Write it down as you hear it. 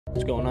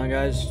What's going on,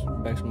 guys?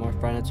 Back to more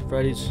Fnaf and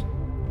Freddy's.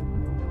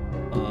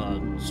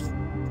 It's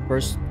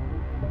first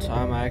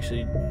time I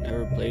actually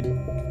ever played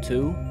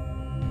 2.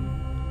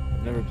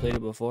 Never played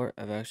it before.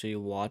 I've actually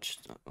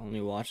only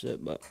watched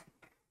it, but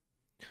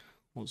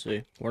we'll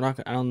see. I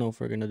don't know if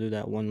we're gonna do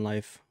that one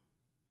life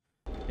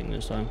thing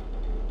this time.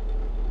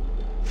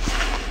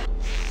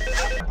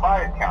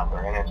 Prize counter,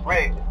 and it's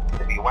rigged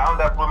to be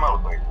wound up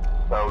remotely.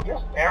 So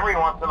just every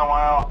once in a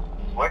while,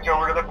 switch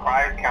over to the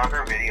prize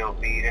counter video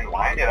feed and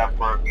wind it up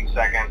for a few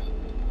seconds.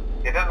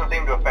 It doesn't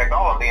seem to affect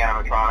all of the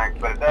animatronics,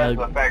 but it does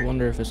affect. I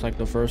wonder if it's like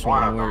the first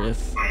one where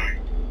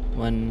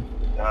when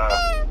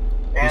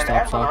he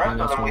stops for the talking, rest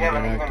that's of them, when we we have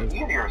get an active.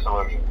 even easier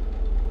solution.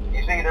 You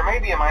see, there may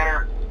be a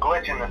minor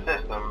glitch in the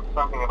system,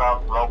 something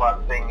about the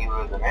robot seeing you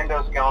as an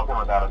endoskeleton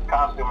without his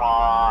costume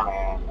on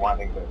and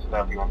wanting to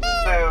stuff you into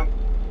the suit.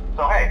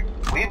 So hey,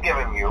 we've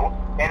given you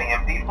an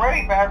empty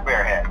Freddy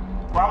Fazbear head.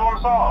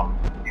 Problem solved.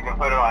 You can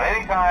put it on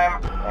any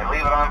time and leave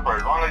it on for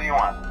as long as you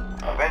want.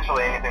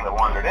 Eventually anything that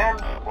wandered in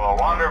will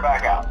wander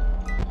back out.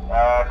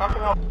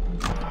 Something else.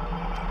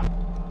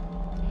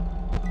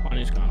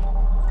 Money's gone.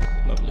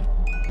 Lovely.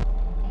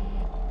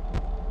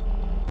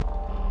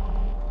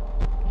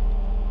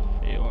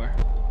 There you are.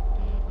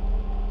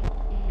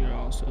 You're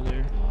also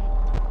there.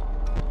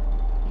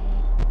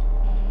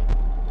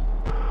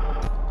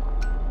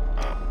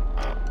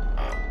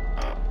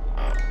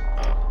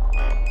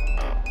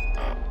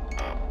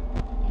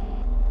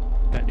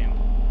 Goddamn.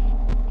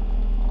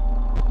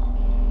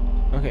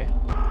 Okay.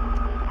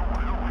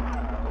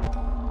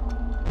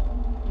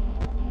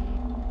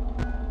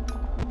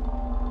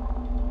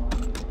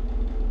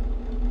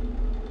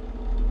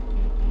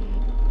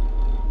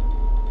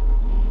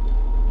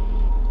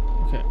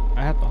 Okay,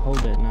 I have to hold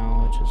it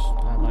now, which is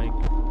I like.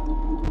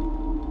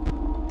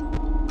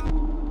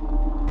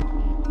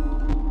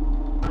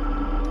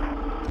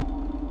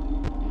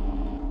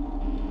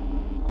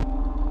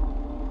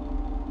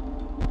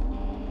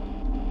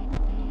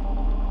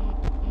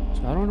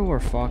 So I don't know where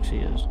Foxy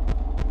is.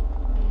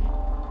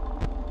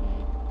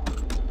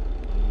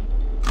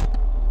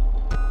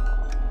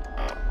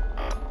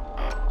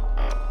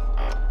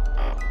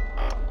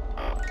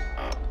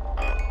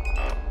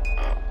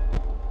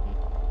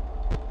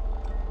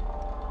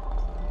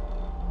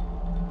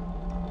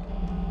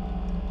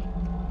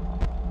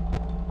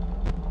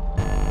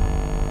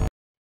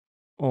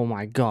 Oh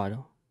my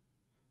god.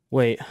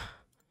 Wait.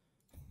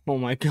 Oh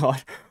my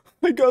god.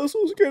 I got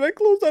so scared I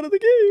closed out of the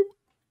game.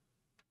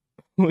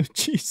 Oh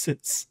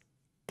Jesus.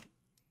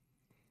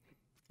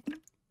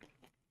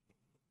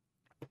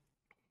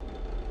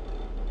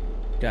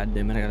 God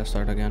damn it, I gotta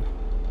start again.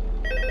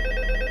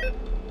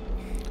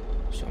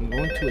 So I'm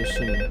going to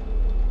assume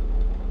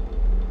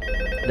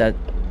that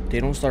they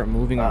don't start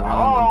moving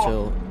around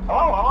until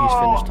he's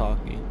finished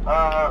talking.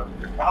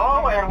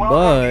 Hello and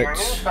welcome to your new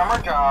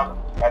summer job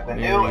at the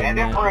new and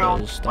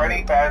improved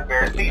Freddy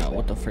Fazbear season.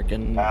 What the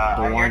freaking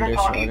I'm here to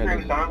talk you so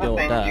through some of the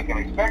things you can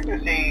expect to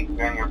see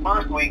during your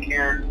first week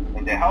here,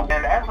 and to help.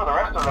 And as for the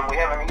rest of them, we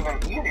have an even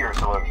easier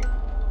solution.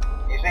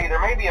 You see,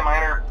 there may be a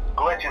minor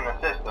glitch in the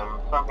system,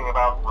 something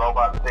about the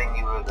robot seeing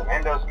you as an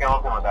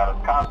endoskeleton without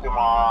his costume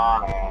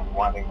on and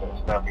wanting to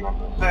stuff you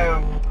into the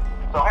suit.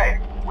 So hey,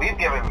 we've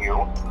given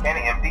you an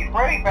empty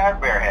Freddy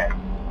Fazbear head.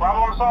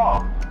 Problem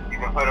solved. You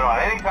can put it on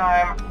any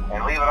time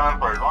and leave it on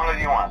for as long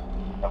as you want.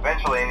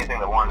 Eventually anything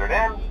that wandered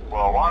in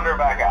will wander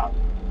back out.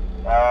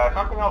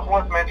 Something else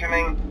worth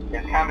mentioning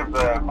is kind of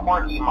the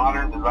quirky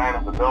modern design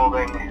of the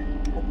building.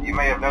 You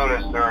may have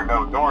noticed there are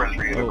no doors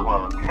for you to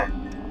close.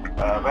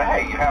 But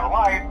hey, you have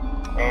light,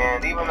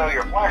 and even though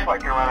your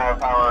flashlight can run out of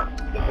power,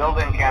 the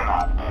building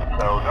cannot.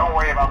 So don't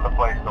worry about the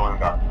place going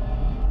dark.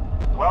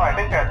 Well, I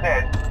think that's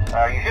it.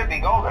 You should be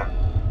golden.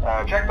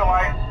 Check the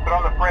lights, put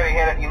on the Freddy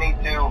head if you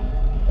need to.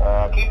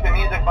 Keep the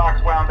music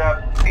box wound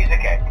up. Piece of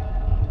cake.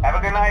 Have a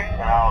good night,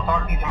 and I'll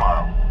talk to you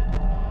tomorrow.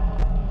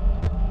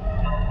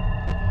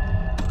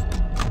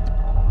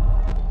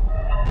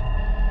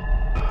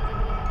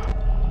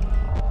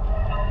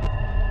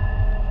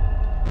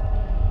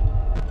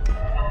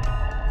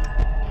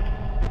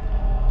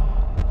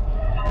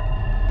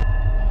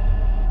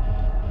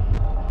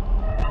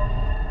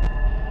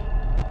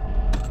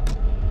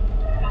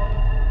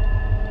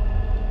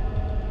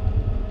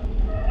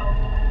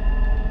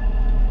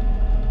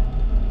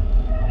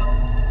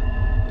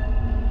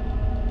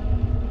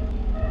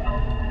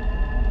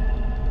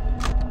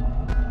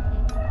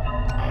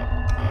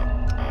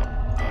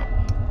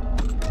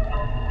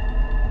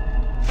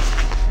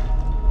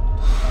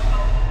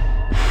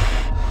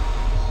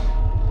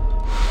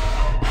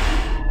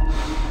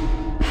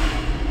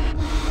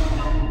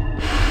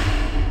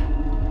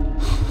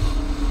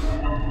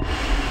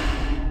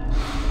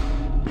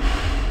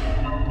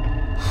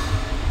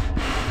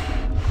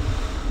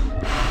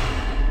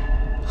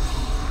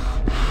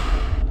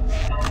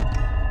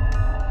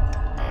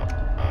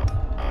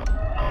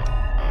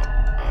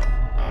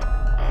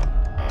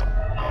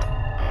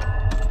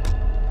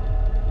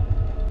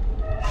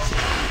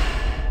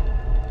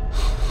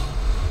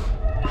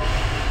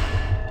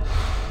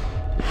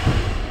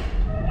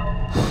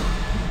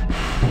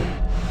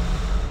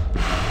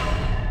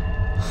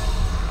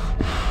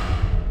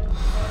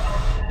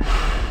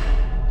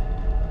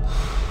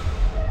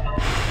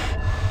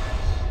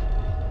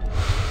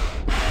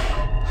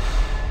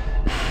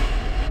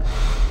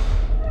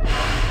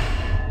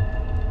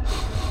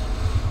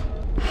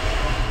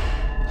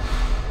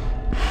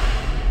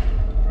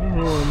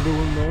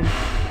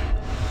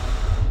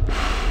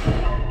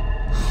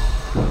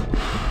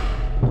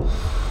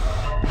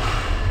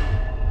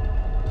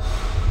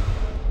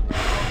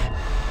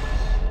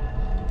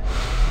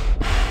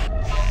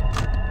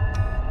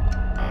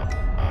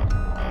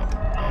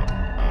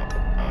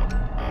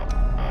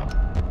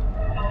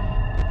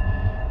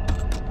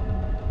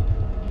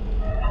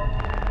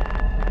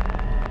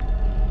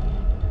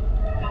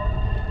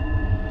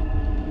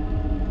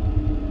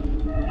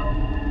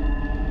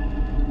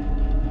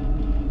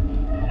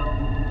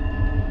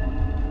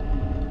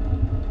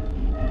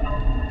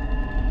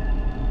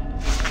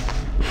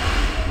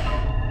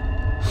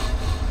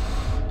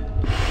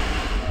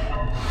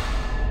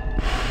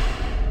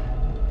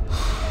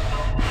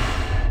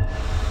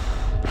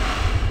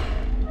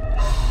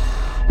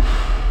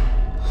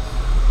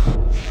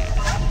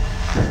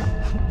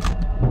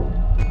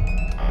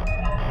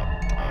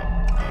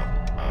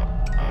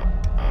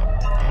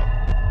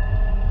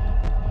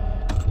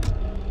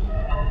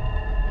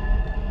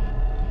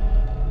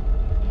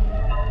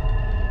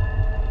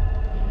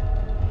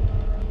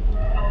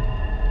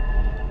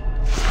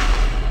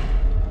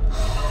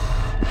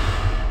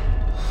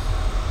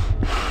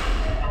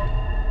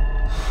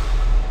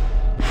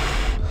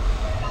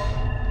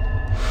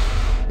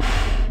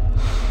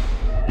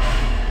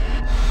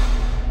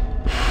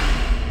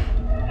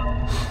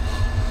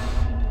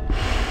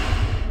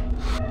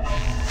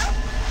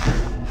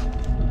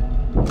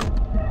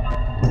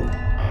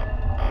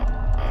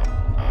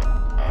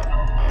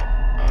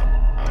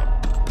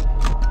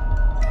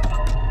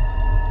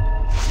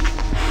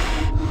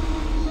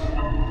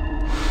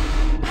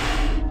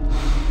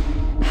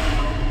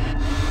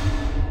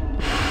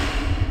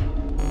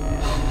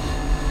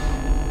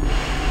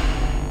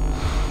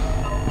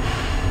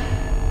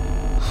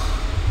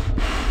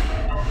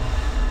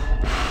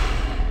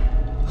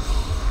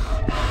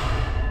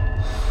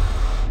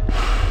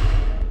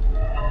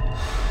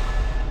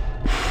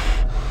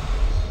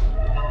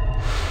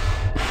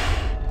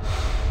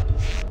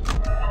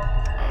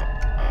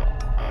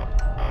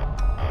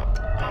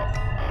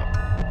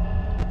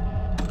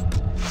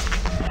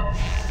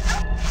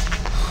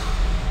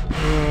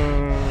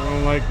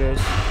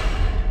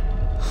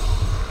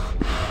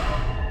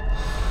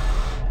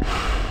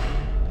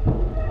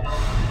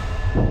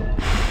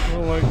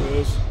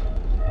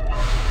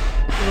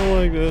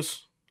 like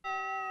this.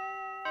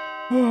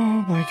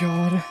 Oh my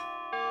god.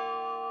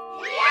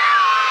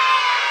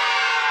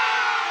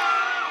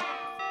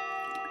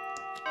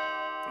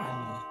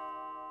 Oh,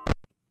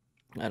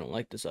 I don't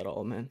like this at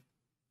all, man.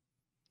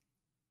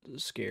 This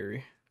is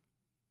scary.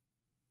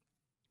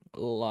 A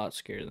lot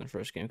scarier than the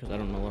first game because I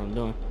don't know what I'm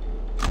doing.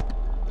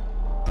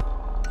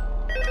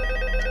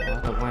 I'll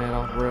have to wind it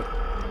off rip.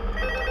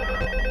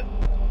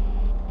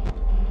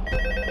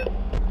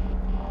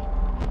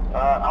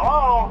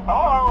 Hello?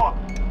 Hello?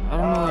 I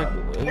don't know, like,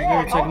 is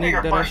there a technique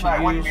that I should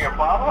use? Wouldn't be a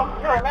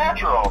problem. You're a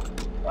natural.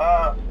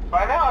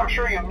 By now I'm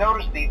sure you've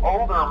noticed the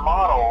older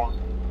models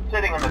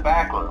sitting in the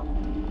back room.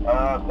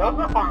 Those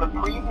are from the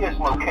previous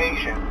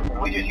location,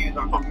 and we just use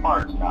them for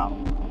parts now.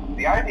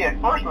 The idea at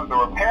first was to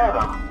repair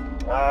them.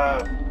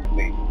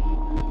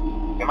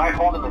 They might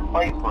hold them in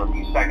place for a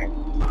few seconds.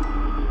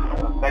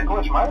 That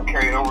glitch might have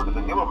carried over to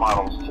the newer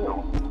models too.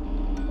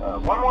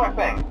 One more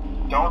thing.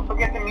 Don't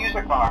forget the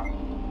music box.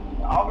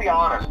 I'll be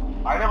honest,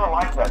 I never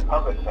liked that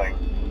puppet thing.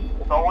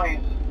 It's always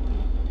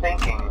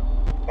thinking,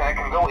 and it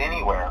can go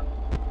anywhere.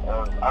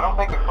 I don't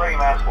think the Freddy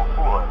mask will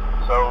fool it,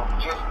 so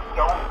just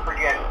don't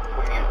forget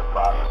the music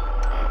box.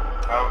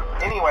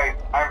 Anyway,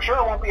 I'm sure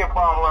it won't be a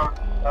problem.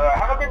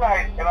 Have a good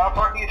night, and I'll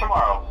talk to you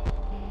tomorrow.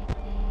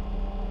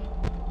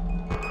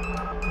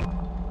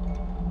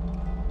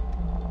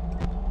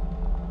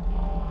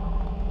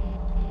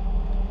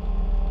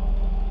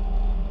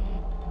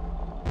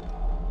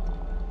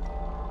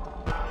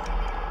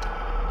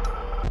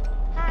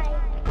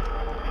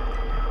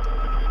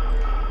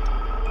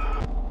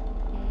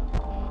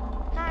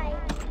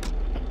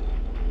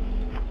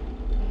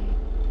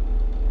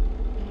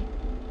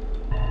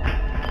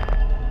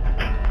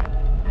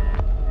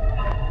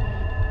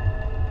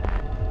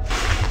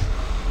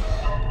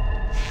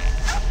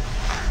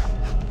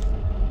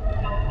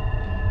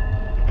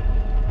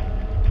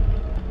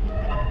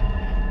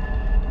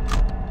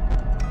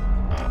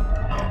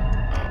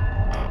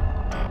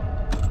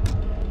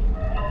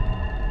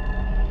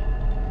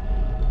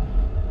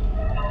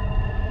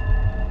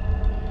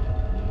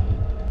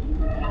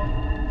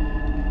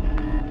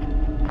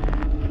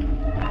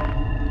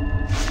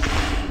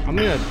 I'm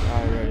gonna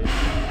die already.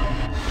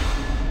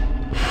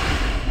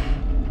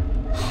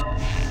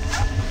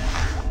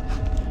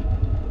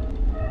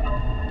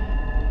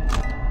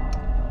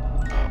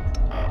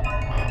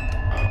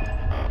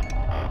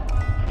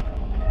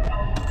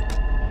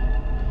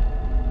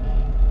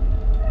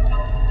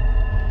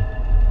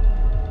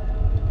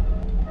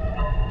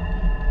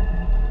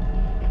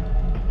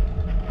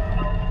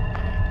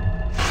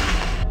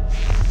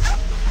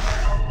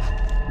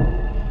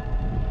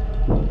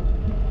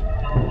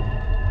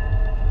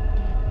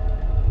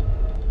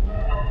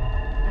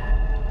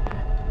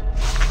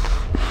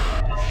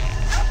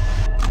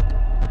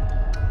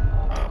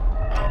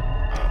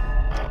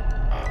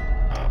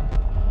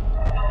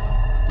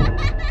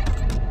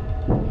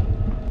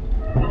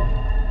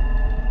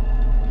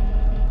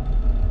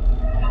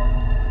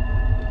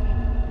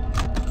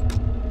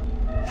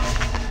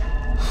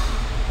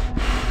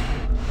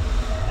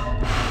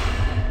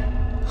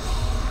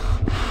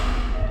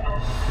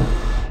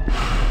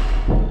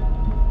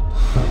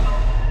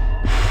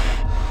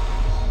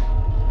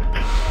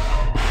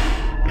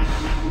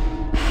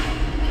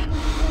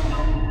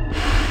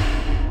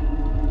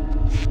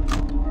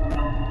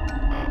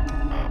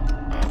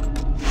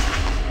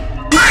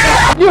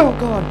 Oh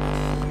god.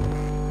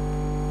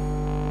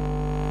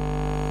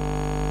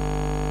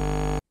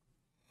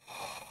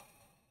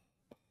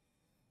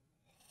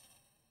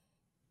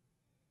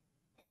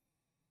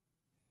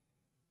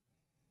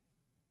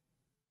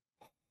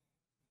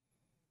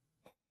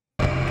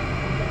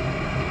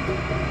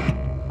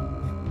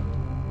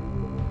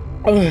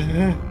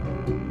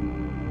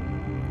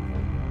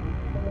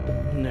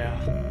 No.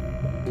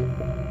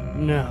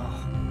 No.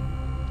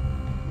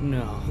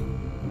 No.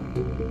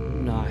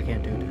 No, I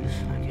can't do this.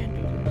 I can't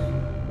do this.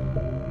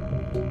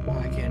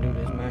 I can't do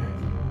this, man.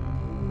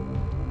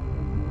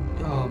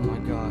 Oh my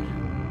god.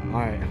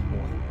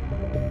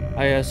 Alright.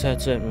 I guess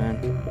that's it,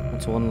 man.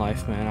 That's one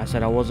life, man. I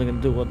said I wasn't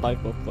gonna do one life,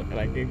 but fucking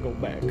I can't go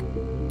back.